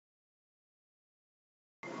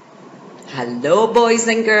Hello, boys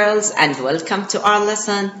and girls, and welcome to our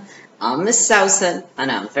lesson. I'm Miss Sawsan, and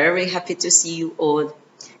I'm very happy to see you all.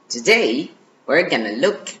 Today, we're gonna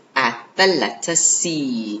look at the letter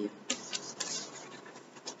C.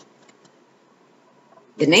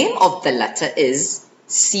 The name of the letter is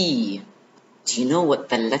C. Do you know what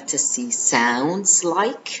the letter C sounds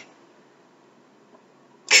like?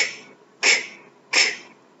 K, k, k.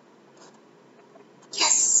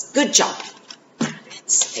 Yes, good job.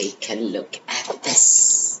 Let's take a look at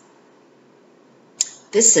this.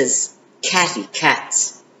 This is Cali cat.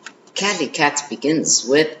 Cali cat begins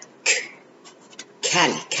with K.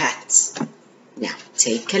 Cali cat. Now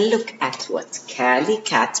take a look at what Cali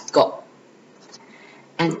cat got.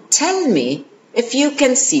 And tell me if you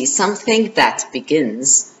can see something that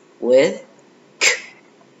begins with K.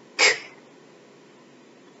 K.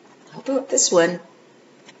 How about this one?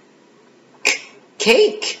 K.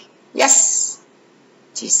 Cake. Yes.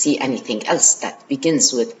 Do you see anything else that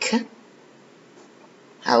begins with K?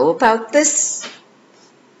 How about this?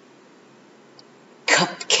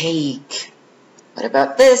 Cupcake. What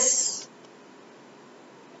about this?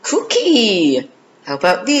 Cookie. How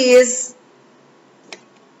about these?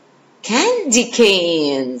 Candy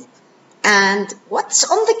canes. And what's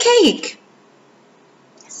on the cake?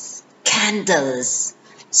 Yes, candles.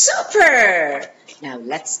 Super! Now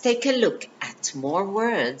let's take a look at more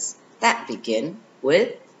words that begin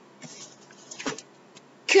with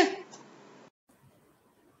K.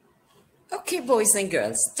 Okay, boys and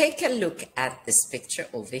girls, take a look at this picture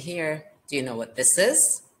over here. Do you know what this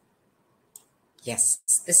is? Yes,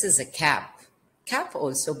 this is a cap. Cap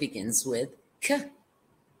also begins with K.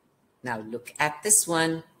 Now look at this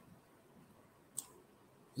one.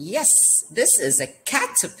 Yes, this is a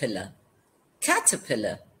caterpillar.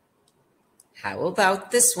 Caterpillar. How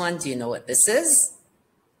about this one? Do you know what this is?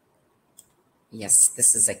 Yes,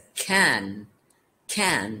 this is a can.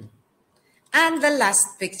 Can. And the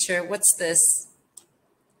last picture, what's this?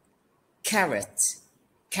 Carrot.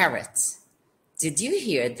 Carrot. Did you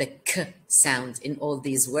hear the K sound in all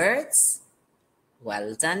these words?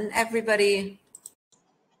 Well done, everybody.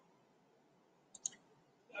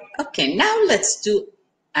 Okay, now let's do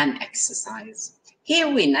an exercise. Here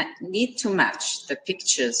we need to match the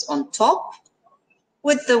pictures on top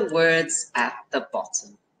with the words at the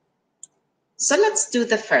bottom. So let's do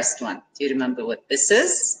the first one. Do you remember what this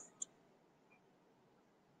is?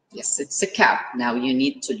 Yes, it's a cap. Now you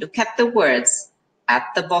need to look at the words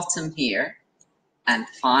at the bottom here and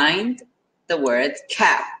find the word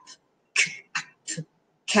cap.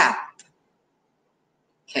 Cap.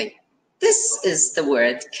 Okay, this is the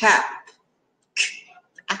word cap.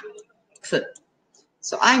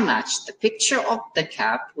 So I matched the picture of the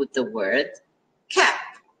cap with the word cap.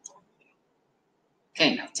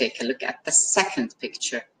 Okay, now take a look at the second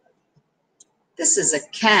picture. This is a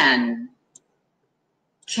can.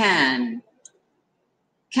 Can.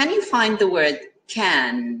 Can you find the word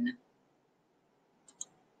can?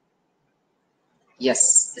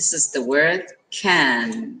 Yes, this is the word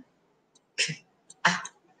can.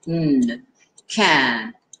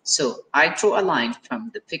 Can. So I draw a line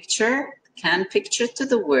from the picture, can picture, to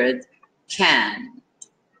the word can.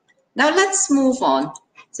 Now let's move on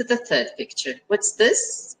to the third picture. What's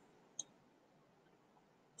this?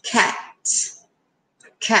 Cat.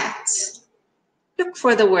 Cat. Look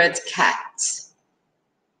for the word cat.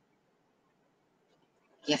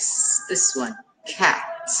 Yes, this one.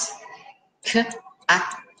 Cat.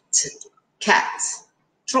 Cat.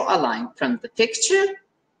 Draw a line from the picture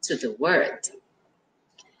to the word.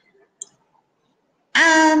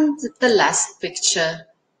 And the last picture.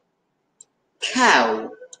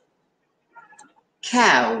 Cow.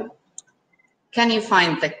 Cow. Can you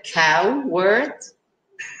find the cow word?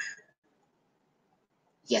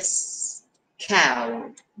 Yes,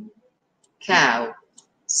 cow. Cow.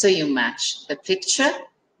 So you match the picture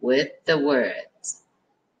with the words.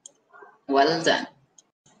 Well done.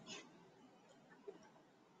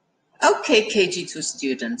 Okay, KG2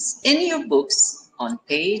 students, in your books on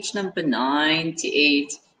page number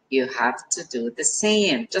 98, you have to do the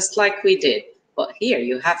same, just like we did. But here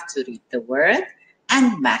you have to read the word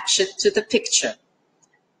and match it to the picture.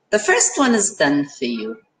 The first one is done for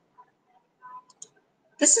you.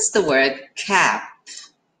 This is the word cap.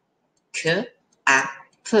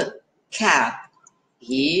 K-A-P. Cap.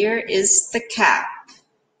 Here is the cap.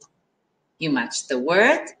 You match the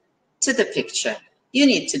word to the picture. You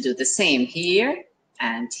need to do the same here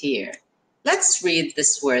and here. Let's read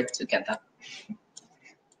this word together.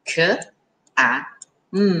 K-A-M.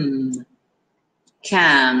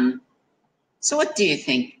 Cam. So what do you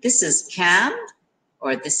think? This is cam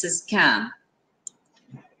or this is cam?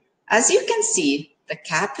 As you can see, the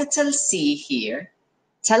capital C here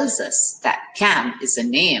tells us that Cam is a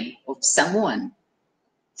name of someone.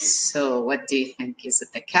 So what do you think? Is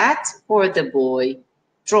it the cat or the boy?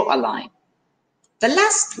 Draw a line. The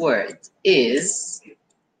last word is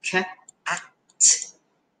cat.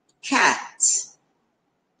 Cat.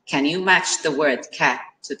 Can you match the word cat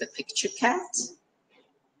to the picture cat?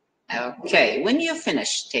 Okay, when you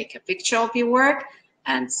finish, take a picture of your work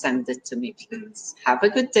and send it to me, please. Have a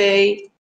good day.